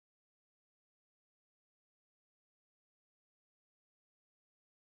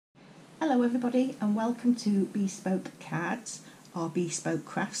Hello everybody and welcome to Bespoke Cards or Bespoke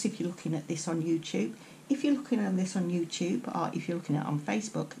Crafts if you're looking at this on YouTube. If you're looking at this on YouTube or if you're looking at it on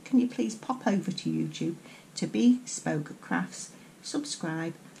Facebook, can you please pop over to YouTube to Bespoke Crafts,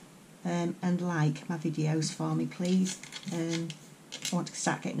 subscribe and like my videos for me please. I want to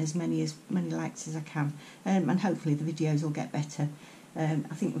start getting as many likes as I can and hopefully the videos will get better. I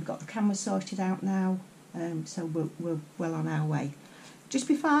think we've got the camera sorted out now, so we're well on our way. Just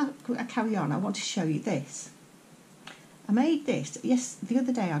before I carry on, I want to show you this. I made this, yes, the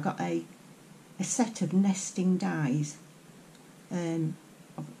other day I got a set of nesting dies, of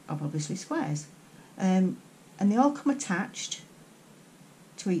obviously squares, and they all come attached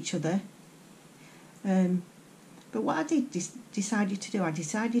to each other. But what I decided to do, I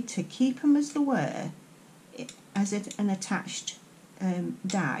decided to keep them as they were, as an attached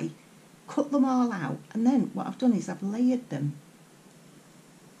die, cut them all out, and then what I've done is I've layered them.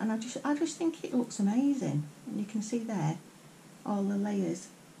 And I just think it looks amazing. And you can see there, all the layers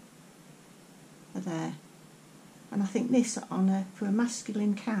are there. And I think this for a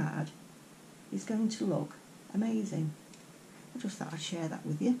masculine card is going to look amazing. I just thought I'd share that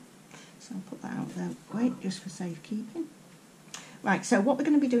with you. So I'll put that out there, wait, just for safekeeping. Right, so what we're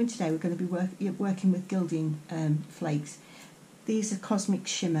going to be doing today, we're going to be working with Gilding Flakes. These are Cosmic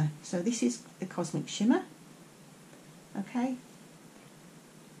Shimmer. So this is the Cosmic Shimmer, okay?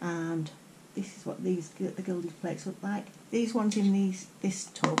 And this is what the Gilding Flakes look like. These ones in this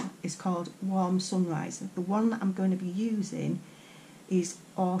tub is called Warm Sunrise. The one that I'm going to be using is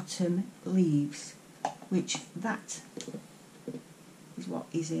Autumn Leaves, which that is what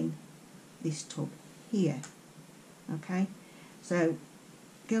is in this tub here. Okay, so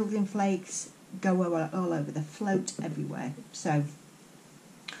Gilding Flakes go all over, they float everywhere. So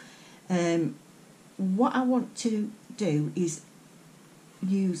what I want to do is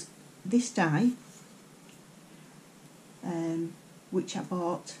use this die, which I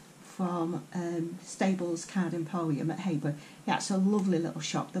bought from Stables Card Emporium at Hayborough. That's a lovely little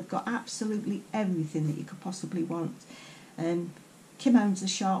shop. They've got absolutely everything that you could possibly want. Kim owns the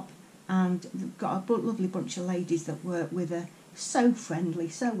shop and they've got a lovely bunch of ladies that work with her. So friendly,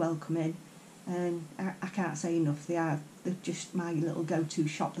 so welcoming. I can't say enough. They're just my little go-to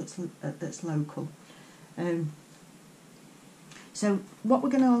shop that's local. So what we're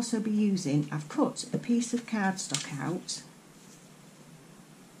going to also be using, I've cut a piece of cardstock out,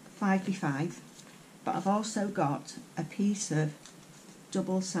 5x5, but I've also got a piece of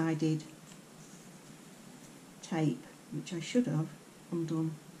double-sided tape, which I should have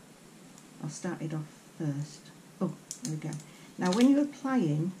undone. I'll start it off first. Oh, there we go. Now when you're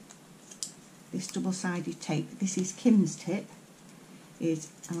applying this double-sided tape, this is Kim's tip, and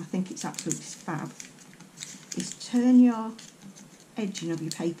I think it's absolutely fab, is turn your edging of your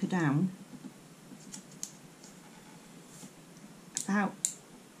paper down about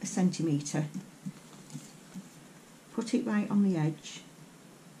 1 centimetre, put it right on the edge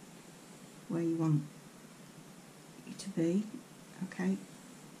where you want it to be. Okay,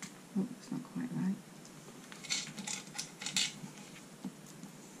 oh, it's not quite right.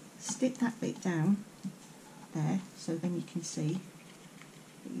 Stick that bit down there so then you can see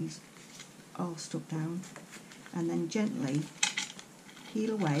that he's all stuck down, and then gently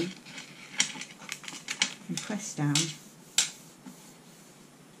peel away and press down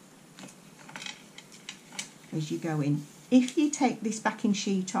as you go in. If you take this backing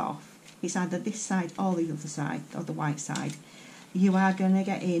sheet off, it's either this side or the other side, or the white side, you are going to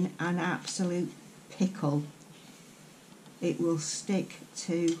get in an absolute pickle. It will stick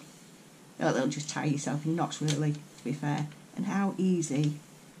to, it'll just tie yourself in knots really, to be fair. And how easy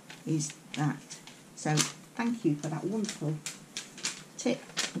is that? So thank you for that wonderful tip.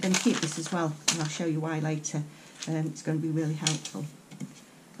 I'm going to keep this as well and I'll show you why later. It's going to be really helpful.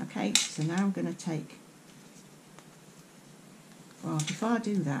 Okay, so now I'm going to take, well, before I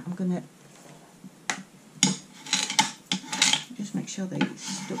do that, I'm going to just make sure that it's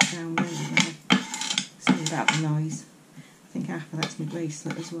stuck down really well. Sorry about the noise. I think half of that's my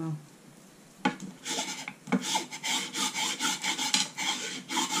bracelet as well.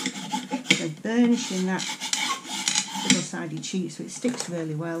 So burnishing that double-sided sheet so it sticks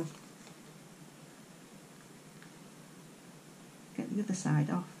really well. Get the other side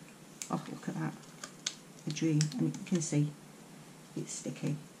off. Oh, look at that. A dream. And you can see it's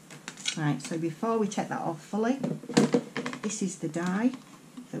sticky. Right, so before we take that off fully, this is the die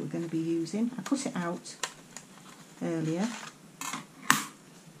that we're going to be using. I cut it out earlier,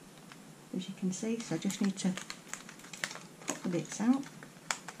 as you can see, so I just need to put the bits out.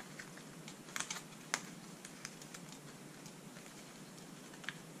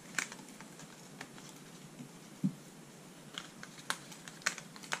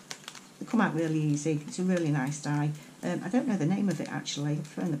 come out really easy. It's a really nice die. I don't know the name of it actually. I've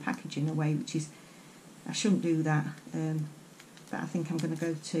thrown the packaging away, which is, I shouldn't do that, but I think I'm going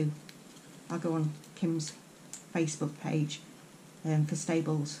to I'll go on Kim's Facebook page for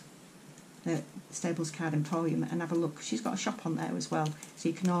Stables Card Emporium and have a look. She's got a shop on there as well, so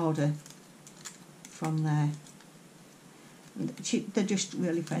you can order from there. They're just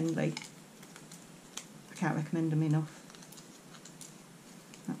really friendly. I can't recommend them enough.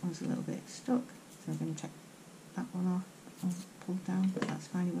 That one's a little bit stuck, so I'm going to take that one off. I'll pull down, but that's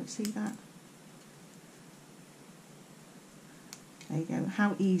fine, you won't see that. There you go.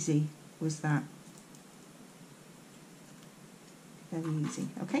 How easy was that? Very easy.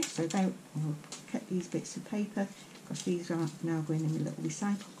 Okay, so now we'll cut these bits of paper, because these are now going in a little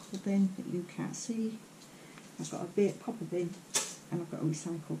recycle bin that you can't see. I've got a popper bin and I've got a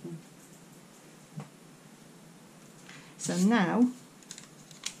recycle bin. So now,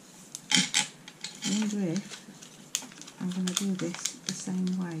 I wonder if I'm going to do this the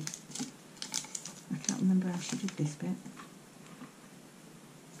same way. I can't remember how she did this bit.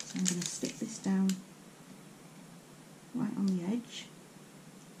 So I'm going to stick this down right on the edge.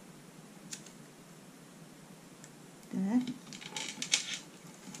 There.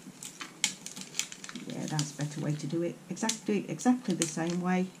 Yeah, that's a better way to do it. Exactly the same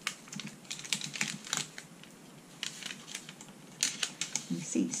way. You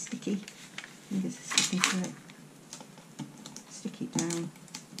see it's sticky. Fingers are sticking to it. Stick it down.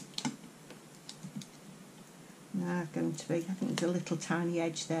 Now going to be, I think there's a little tiny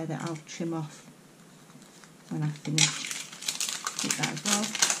edge there that I'll trim off when I finish. Keep that as well.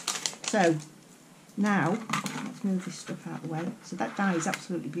 So now let's move this stuff out of the way. So that die is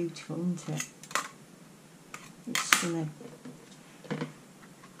absolutely beautiful, isn't it? It's stunning.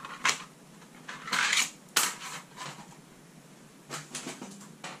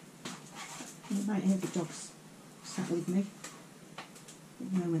 You might hear the dogs sat with me.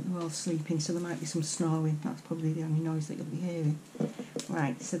 At the moment they're all sleeping, so there might be some snoring. That's probably the only noise that you'll be hearing.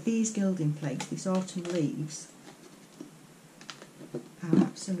 Right, so these Gilding Flakes, these autumn leaves, are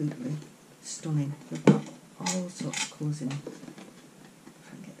absolutely stunning. They've got all sorts of colours in them. If I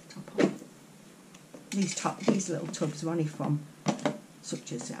can get the top on. These little tubs are only from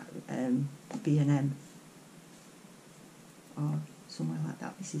such as B&M or somewhere like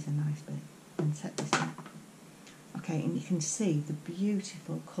that. This is a nice bit. And set this down. Okay, and you can see the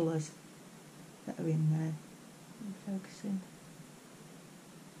beautiful colours that are in there. Focusing.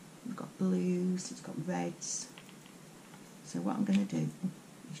 We've got blues, it's got reds. So what I'm going to do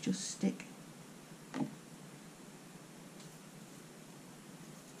is just stick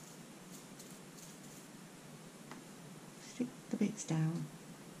the bits down.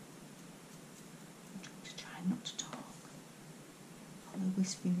 I'm try not to talk. Although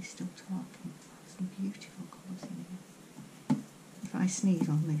whispering is still talking. Some beautiful colours in here. If I sneeze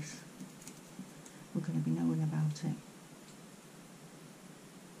on this, we're going to be knowing about it.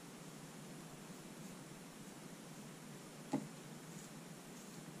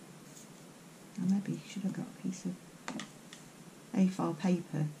 And maybe you should have got a piece of A4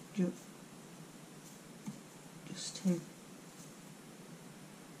 paper just to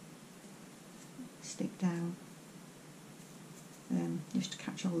stick down, just to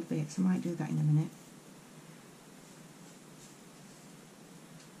catch all the bits. I might do that in a minute.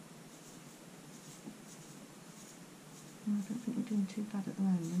 I don't think we're doing too bad at the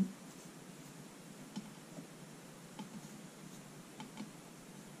moment.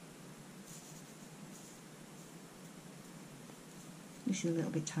 This is a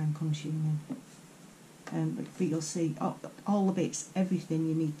little bit time consuming, but you'll see all the bits, everything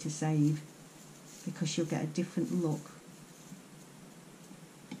you need to save, because you'll get a different look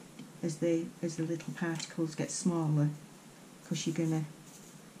as the little particles get smaller, because you're going to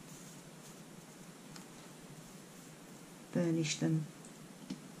burnish them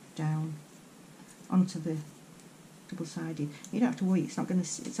down onto the double-sided. You don't have to worry, it's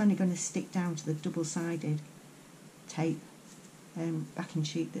only going to stick down to the double-sided tape backing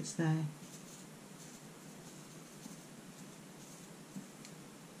sheet that's there.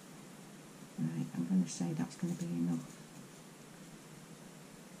 Right, I'm going to say that's going to be enough.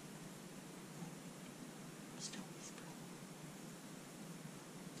 Still whispering.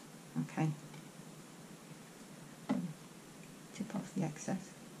 Okay. Tip off the excess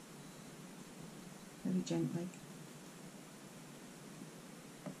very gently.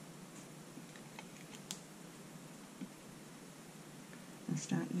 And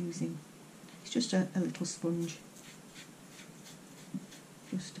start using, it's just a little sponge,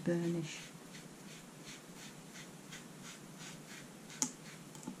 just to burnish.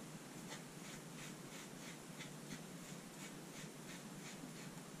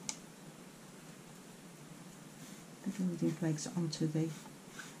 Gilding Flakes onto the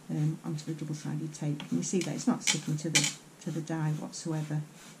double-sided tape. Can you see that it's not sticking to the die whatsoever?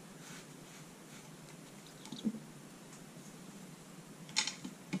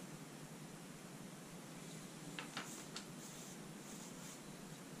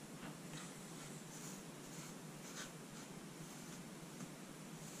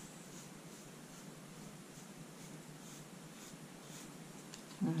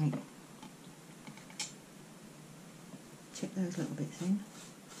 Right, tip those little bits in.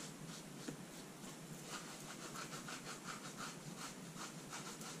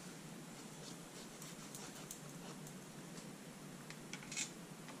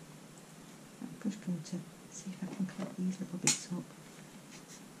 I'm just going to see if I can collect these little bits up.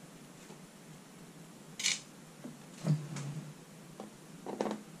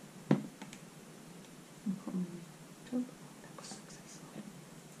 And put them in the tub. That was successful.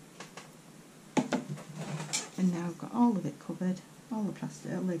 And now I've got all of it covered, all the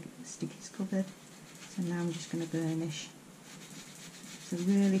plastic, all the stickies covered. So now I'm just going to burnish. So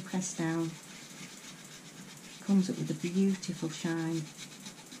really press down. Comes up with a beautiful shine.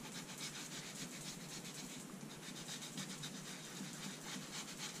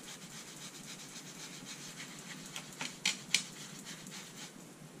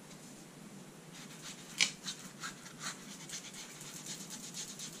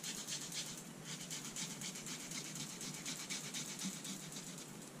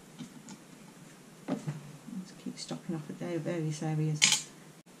 Keep stopping off at their various areas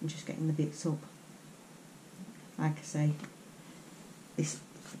and just getting the bits up. Like I say, this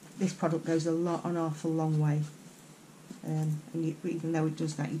product goes an awful long way, and even though it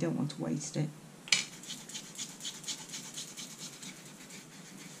does that, you don't want to waste it.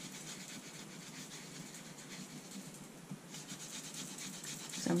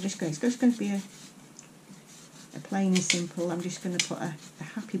 So I'm just going. It's just going to be a plain and simple. I'm just going to put a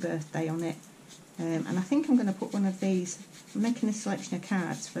happy birthday on it. And I think I'm going to put one of these. I'm making a selection of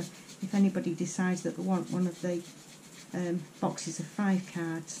cards for if anybody decides that they want one of the boxes of 5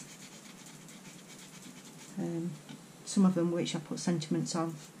 cards. Some of them which I put sentiments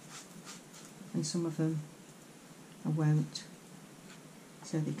on, and some of them I won't.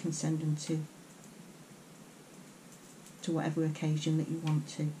 So they can send them to whatever occasion that you want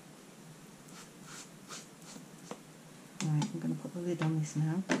to. Right, I'm going to put the lid on this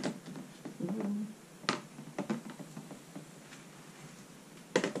now. Ooh.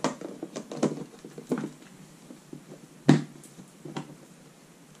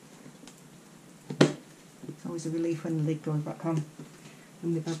 It's always a relief when the lid goes back on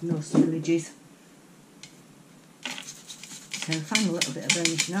and we've had no spillages. So final little bit of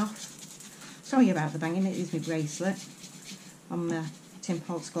burnishing off. Sorry about the banging, it is my bracelet on the Tim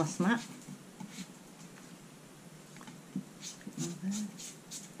Holtz glass mat.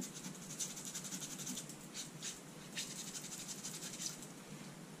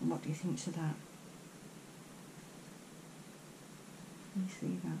 And what do you think to that? Can you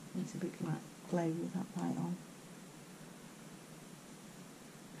see that? It's a bit like clay with that light on.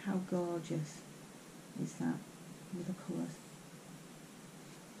 How gorgeous is that with the colours?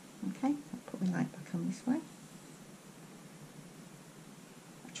 Okay, I'll put my light back on this way.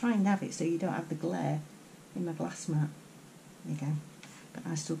 I try and have it so you don't have the glare in my glass mat. There you go. But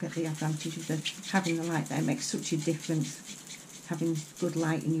I still get the advantage of having the light there. It makes such a difference, having good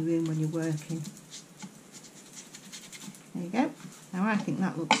light in your room when you're working. There you go. Now I think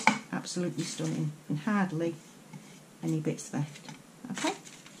that looks absolutely stunning and hardly any bits left. Okay.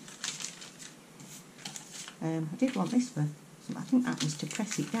 I did want this for, I think that was to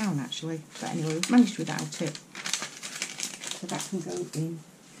press it down actually, but anyway we've managed without it. So that can go in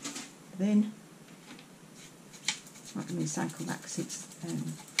the bin. I'm not going to recycle that because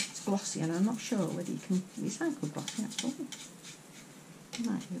it's glossy and I'm not sure whether you can recycle glossy actually. You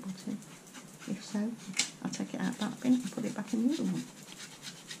might be able to. If so, I'll take it out of that bin and put it back in the other one.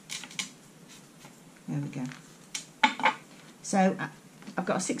 There we go. So I've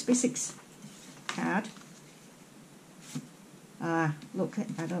got a 6x6 card. Look,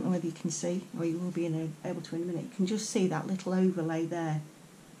 I don't know whether you can see, or you will be able to in a minute. You can just see that little overlay there.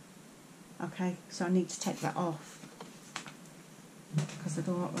 Okay, so I need to take that off because I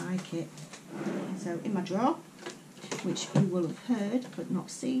don't like it. So in my drawer, which you will have heard but not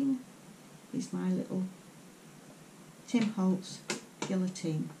seen, is my little Tim Holtz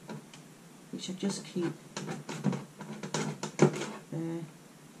guillotine, which I just keep there.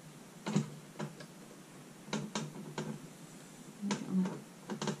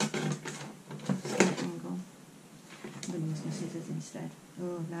 I'm going to use my scissors instead.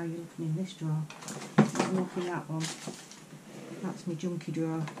 Oh, now you're looking in this drawer. have a look in that one. That's my junkie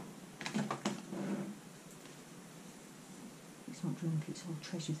drawer. It's not junk, it's all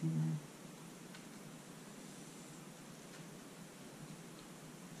treasures in there.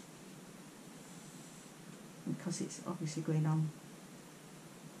 Because it's obviously going on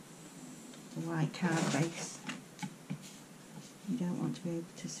the white card base, you don't want to be able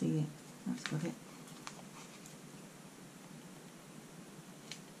to see it. That's got it.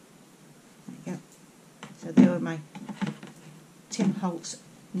 There you go. So they were my Tim Holtz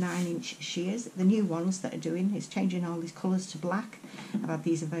 9-inch shears. The new ones that are doing is changing all these colours to black. I've had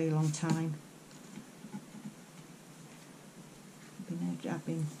these a very long time. I've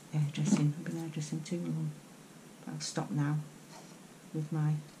been hairdressing too long. But I've stopped now with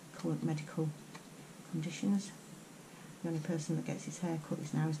my current medical conditions. The only person that gets his hair cut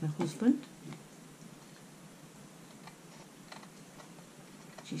now is my husband.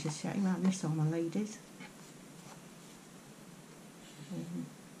 She's just shouting out, miss all my ladies.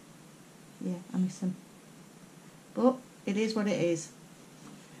 Yeah, I miss them. But it is what it is.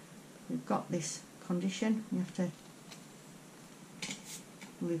 We've got this condition, we have to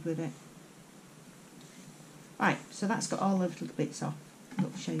live with it. Right, so that's got all the little bits off.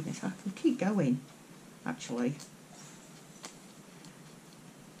 I'll show you this. I can keep going, actually.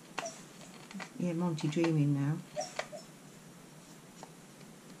 Yeah, Monty dreaming now.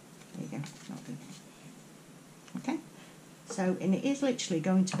 There you go, not good. Okay, so, and it is literally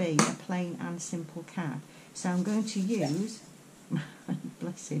going to be a plain and simple card. So I'm going to use,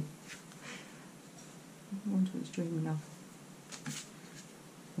 bless him, I wonder what he's dreaming of.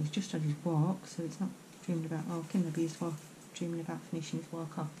 He's just had his walk, so it's not dreaming about walking, maybe he's dreaming about finishing his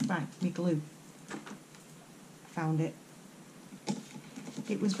walk off. Right, me glue. Found it.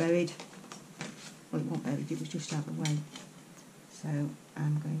 It was buried. Well, it wasn't buried, it was just out of the way. So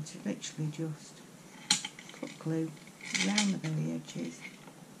I'm going to literally just put glue around the very edges.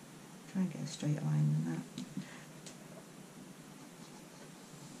 Try and get a straight line with that.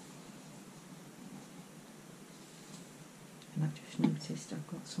 And I've just noticed I've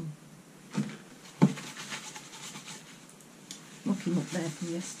got some mucking up there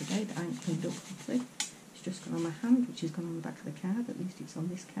from yesterday that I haven't cleaned up properly. It's just gone on my hand, which has gone on the back of the card. At least it's on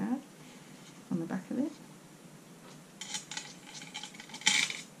this card, on the back of it.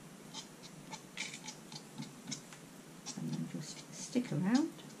 And then just stick around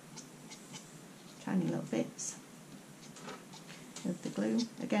tiny little bits of the glue.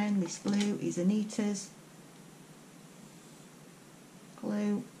 Again, this glue is Anita's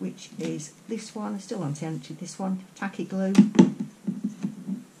glue, which is this one. I still want to empty this one, tacky glue.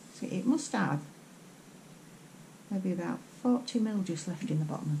 So it must have maybe about 40ml just left in the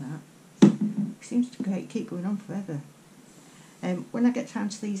bottom of that. It seems to keep going on forever. When I get down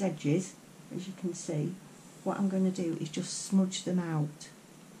to these edges, as you can see, what I'm going to do is just smudge them out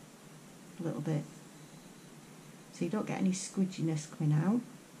a little bit, so you don't get any squidginess coming out.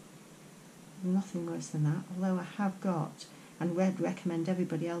 Nothing worse than that, although I have got, and would recommend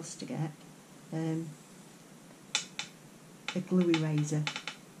everybody else to get, a glue eraser,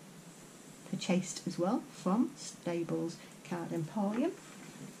 purchased as well from Stables Card Emporium.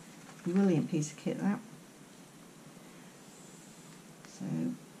 Brilliant piece of kit, that. So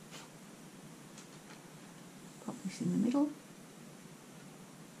pop this in the middle.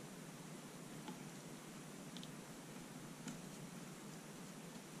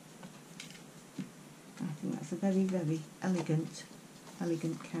 I think that's a very, very elegant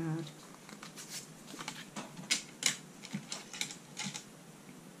card.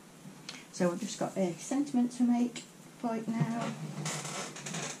 So I've just got a sentiment to make for it now.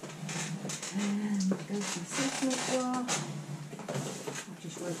 And go to my sentiment drawer. I'll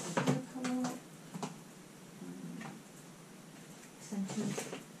just work the blue colour. Sentiment.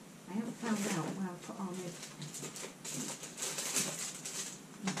 I haven't found out where I put on my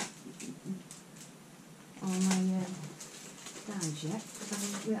dies yet, because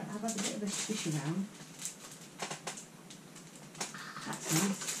I've had a bit of a swish around. That's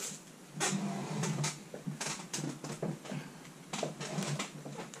nice.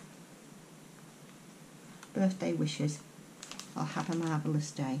 Birthday wishes. I'll have a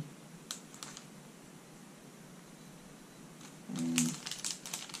marvellous day.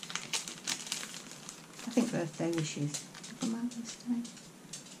 I think birthday wishes. Have a marvellous day.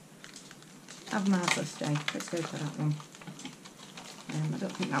 Have a marvellous day. Let's go for that one. I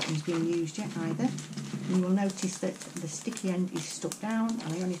don't think that one's been used yet either. You will notice that the sticky end is stuck down,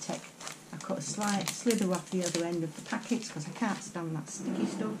 and I cut a slight slither off the other end of the packets because I can't stand that sticky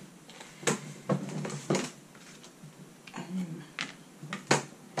stuff.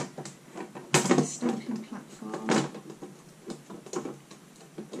 Stamping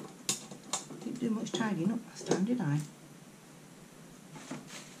tidying up last time, did I?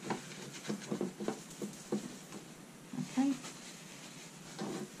 Okay.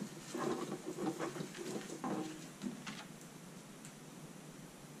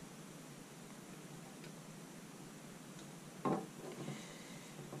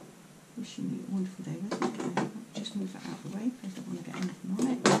 Wishing you a wonderful day, wasn't it? I'll just move that out of the way because I don't want to get anything on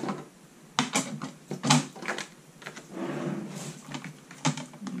it.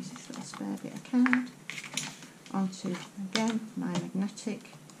 Use this little spare bit of card onto, again, my magnetic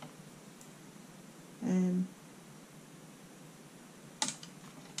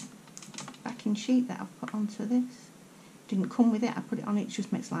backing sheet that I've put onto this. Didn't come with it, I put it on, it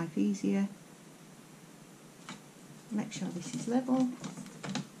just makes life easier. Make sure this is level.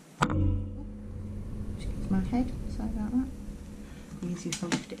 Just gets my head, sorry about that. Easier if I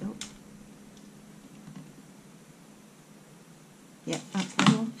lift it up. Yep, that's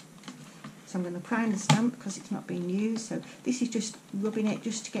level. So I'm going to prime the stamp because it's not being used. So this is just rubbing it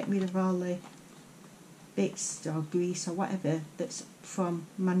just to get rid of all the bits or grease or whatever that's from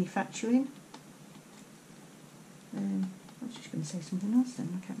manufacturing. I was just going to say something else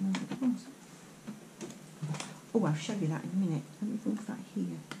then, I can't remember what it was. Oh, I'll show you that in a minute. Let me move that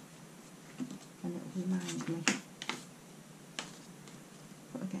here and it'll remind me.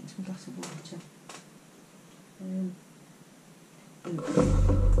 But I'll get into a glass of water.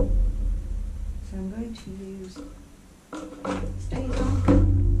 So I'm going to use Stays On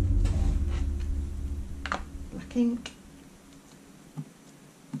black ink.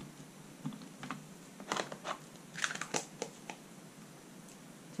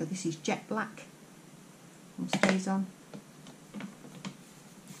 So this is jet black and Stays On.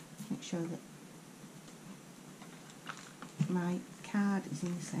 Make sure that my card is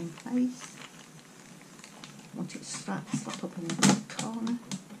in the same place. I want it to slap up in the corner.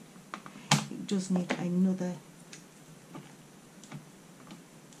 It does need another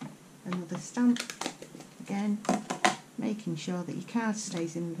stamp. Again, making sure that your card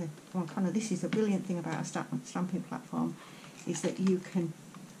stays in the one corner. This is a brilliant thing about a stamping platform, is that you can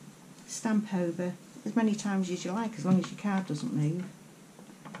stamp over as many times as you like, as long as your card doesn't move,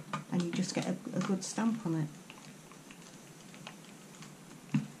 and you just get a good stamp on it.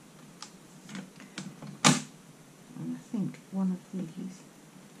 And I think one of these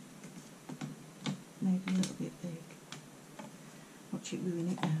maybe a little bit big. Watch it ruin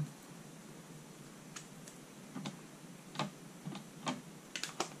it now.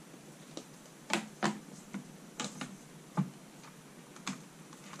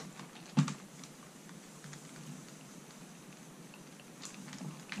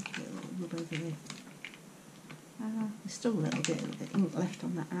 Over there. There's still a little bit of ink left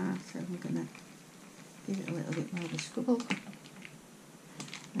on the R, so I'm going to give it a little bit more of a scribble.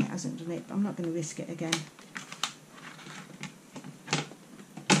 It hasn't done it, but I'm not going to risk it again.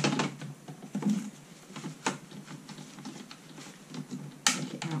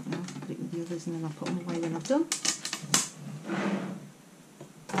 Take it out now, put it with the others, and then I'll put them away when I've done.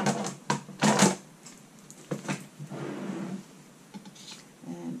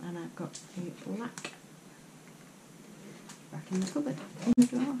 And I've got a black back in the cupboard, in the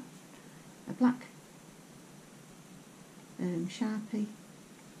drawer, a black Sharpie.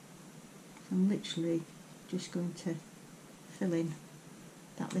 So I'm literally just going to fill in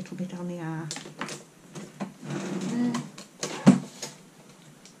that little bit on the R. There.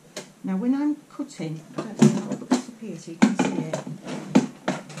 Now when I'm cutting, I don't know, I'll put this up here so you can see it.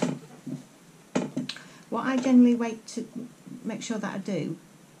 What I generally wait to make sure that I do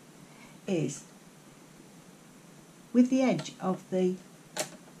is, with the edge of the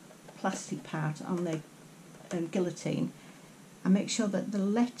plastic part on the guillotine, I make sure that the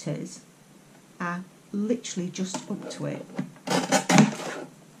letters are literally just up to it.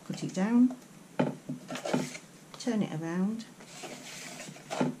 Put it down, turn it around,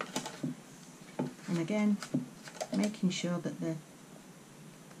 and again making sure that the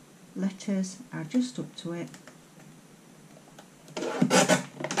letters are just up to it,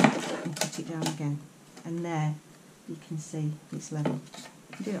 and put it down again, and there you can see it's level.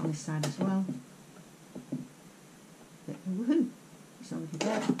 You do it on this side as well. But woohoo! It's already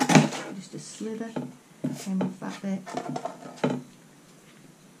there. Just a slither came off that bit.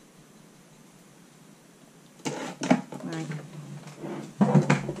 Right.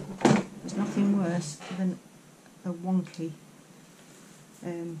 There's nothing worse than a wonky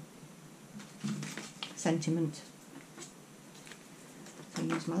sentiment. So I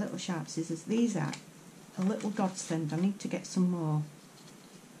use my little sharp scissors. These are a little godsend. I need to get some more.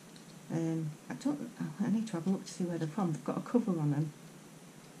 I need to have a look to see where they're from. They've got a cover on them.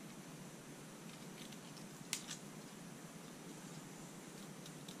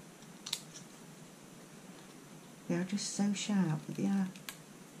 They are just so sharp, but they are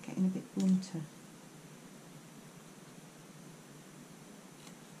getting a bit blunter.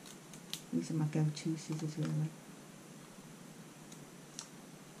 These are my go-to scissors, really.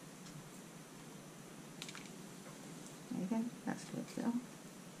 There you go, that's clipped it off.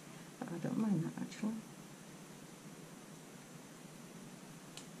 But I don't mind that actually.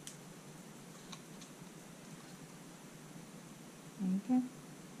 There you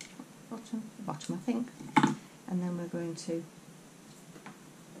go. Bottom I think. And then we're going to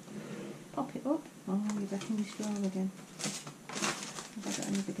pop it up. Oh, you're wrecking this drawer again. Have I got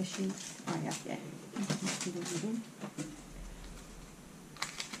any bigger sheets? Oh yeah.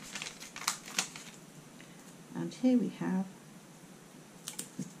 And here we have,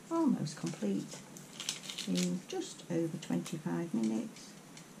 almost complete, in just over 25 minutes,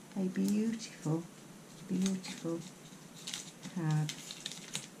 a beautiful, beautiful card.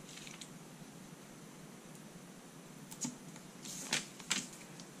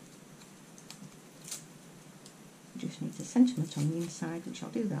 Just needs a sentiment on the inside, which I'll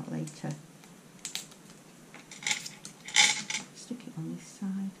do that later. Stick it on this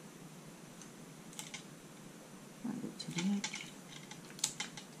side, right up to the edge.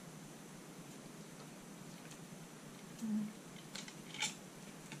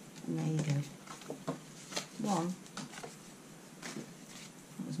 And there you go. One.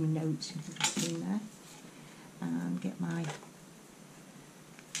 That was my notes, if you've just seen there. And get my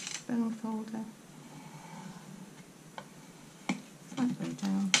bone folder. Right way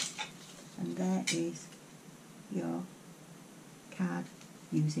down, and there is your card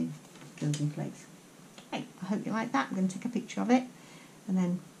using Gilding Flakes. Hey, I hope you like that. I'm going to take a picture of it and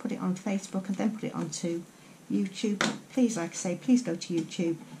then put it on Facebook and then put it onto YouTube. Please, like I say, please go to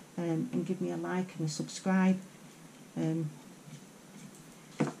YouTube and give me a like and a subscribe, because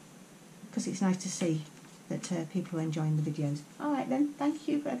it's nice to see that people are enjoying the videos. Alright then, thank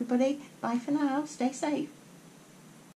you everybody. Bye for now. Stay safe.